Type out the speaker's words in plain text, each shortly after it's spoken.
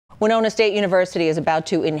Winona State University is about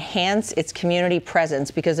to enhance its community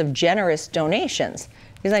presence because of generous donations.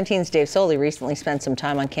 News 19's Dave Soley recently spent some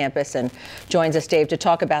time on campus and joins us, Dave, to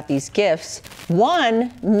talk about these gifts.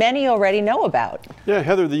 One many already know about. Yeah,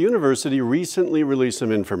 Heather, the university recently released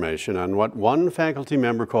some information on what one faculty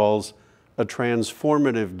member calls a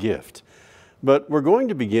transformative gift. But we're going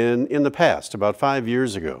to begin in the past, about 5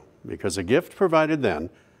 years ago, because a gift provided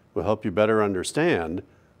then will help you better understand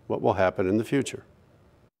what will happen in the future.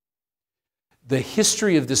 The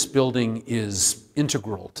history of this building is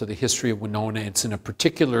integral to the history of Winona. It's in a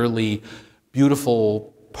particularly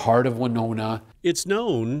beautiful part of Winona. It's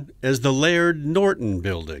known as the Laird Norton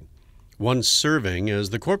Building, once serving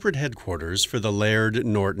as the corporate headquarters for the Laird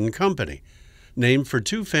Norton Company, named for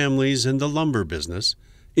two families in the lumber business,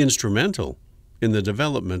 instrumental in the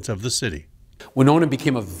development of the city. Winona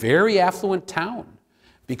became a very affluent town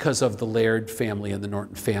because of the Laird family and the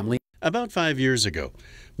Norton family. About 5 years ago,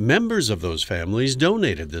 members of those families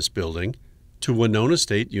donated this building to Winona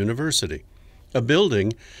State University, a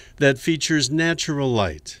building that features natural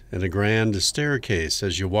light and a grand staircase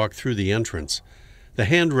as you walk through the entrance. The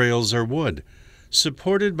handrails are wood,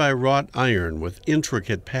 supported by wrought iron with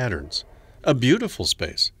intricate patterns. A beautiful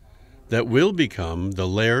space that will become the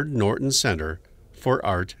Laird Norton Center for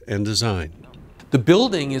Art and Design. The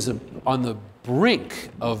building is on the brink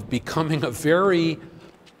of becoming a very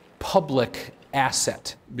public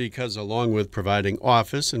asset. Because along with providing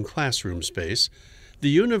office and classroom space, the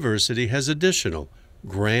university has additional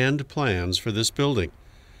grand plans for this building,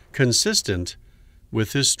 consistent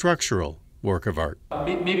with this structural work of art.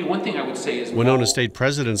 Maybe one thing I would say is Winona State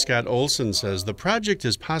President Scott Olson says the project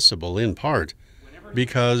is possible in part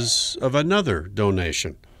because of another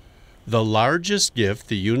donation, the largest gift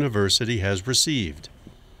the university has received,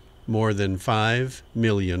 more than $5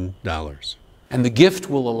 million. And the gift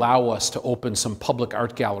will allow us to open some public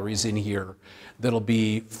art galleries in here that'll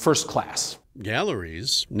be first class.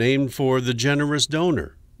 Galleries named for the generous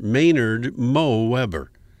donor, Maynard Mo Weber.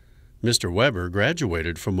 Mr. Weber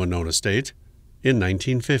graduated from Winona State in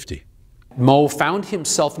 1950. Mo found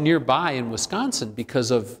himself nearby in Wisconsin because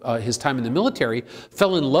of his time in the military,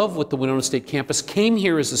 fell in love with the Winona State campus, came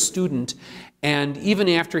here as a student, and even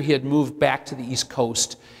after he had moved back to the East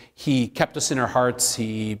Coast, he kept us in our hearts.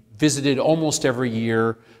 He visited almost every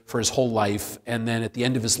year for his whole life, and then at the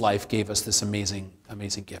end of his life gave us this amazing,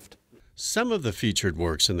 amazing gift. Some of the featured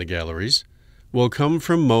works in the galleries will come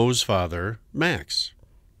from Mo's father, Max.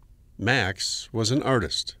 Max was an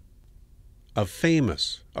artist, a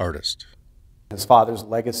famous artist. His father's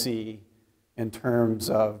legacy in terms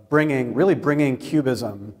of really bringing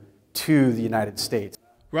Cubism to the United States.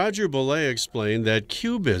 Roger Boulay explained that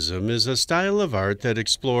Cubism is a style of art that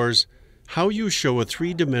explores how you show a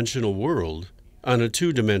three-dimensional world on a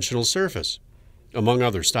two-dimensional surface. Among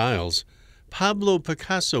other styles, Pablo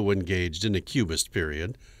Picasso engaged in a Cubist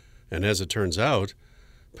period, and as it turns out,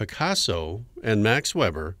 Picasso and Max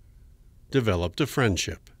Weber developed a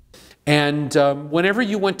friendship. And whenever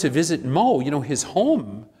you went to visit Mo, you know, his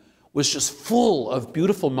home was just full of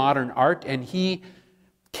beautiful modern art, and he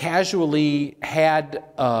casually had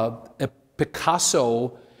a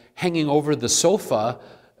Picasso hanging over the sofa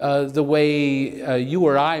the way you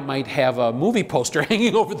or I might have a movie poster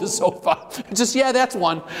hanging over the sofa. Just, yeah, that's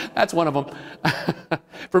one of them.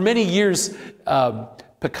 For many years,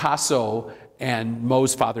 Picasso and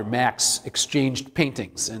Mo's father, Max, exchanged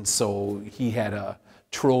paintings, and so he had a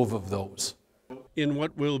trove of those. In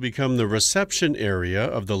what will become the reception area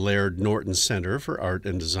of the Laird Norton Center for Art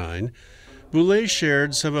and Design, Boulay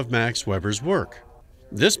shared some of Max Weber's work.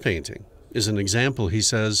 This painting is an example, he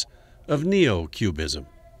says, of neo-Cubism.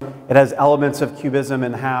 It has elements of Cubism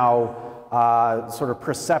and how sort of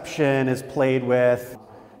perception is played with,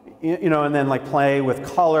 you know, and then like play with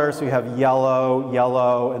color. So you have yellow,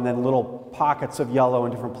 yellow, and then little pockets of yellow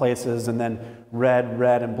in different places, and then red,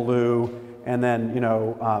 red, and blue, and then, you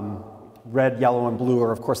know, red, yellow, and blue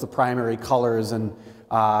are, of course, the primary colors, and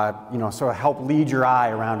you know, sort of help lead your eye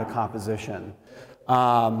around a composition.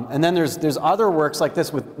 And then there's other works like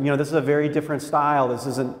this with, you know, this is a very different style. This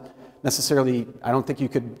isn't necessarily, I don't think you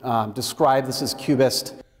could describe this as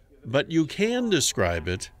Cubist. But you can describe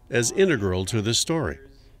it as integral to the story,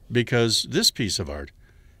 because this piece of art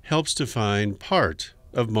helps define part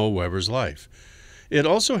of Mo Weber's life. It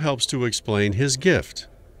also helps to explain his gift,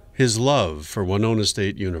 his love for Winona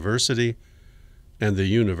State University, and the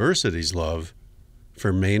university's love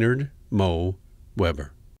for Maynard Mo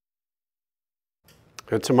Weber.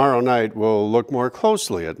 Tomorrow night, we'll look more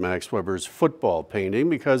closely at Max Weber's football painting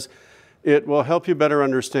because it will help you better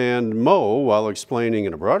understand Mo while explaining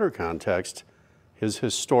in a broader context his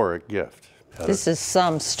historic gift. This is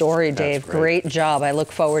some story, Dave. Great job. I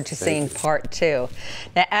look forward to seeing part 2.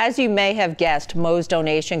 Now, as you may have guessed, Mo's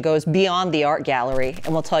donation goes beyond the art gallery,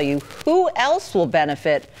 and we'll tell you who else will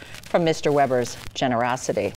benefit from Mr. Weber's generosity.